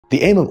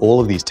The aim of all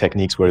of these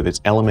techniques, whether it's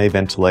LMA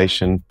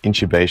ventilation,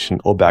 intubation,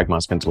 or bag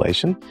mask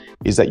ventilation,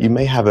 is that you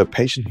may have a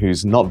patient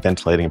who's not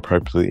ventilating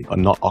appropriately or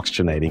not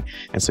oxygenating.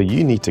 And so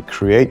you need to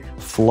create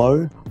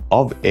flow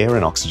of air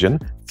and oxygen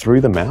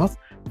through the mouth,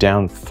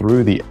 down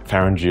through the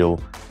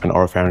pharyngeal and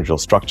oropharyngeal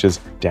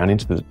structures, down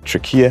into the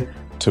trachea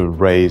to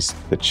raise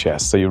the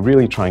chest. So you're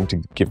really trying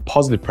to give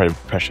positive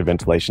pressure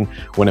ventilation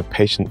when a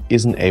patient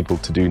isn't able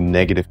to do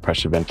negative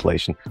pressure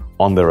ventilation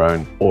on their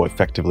own or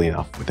effectively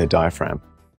enough with their diaphragm.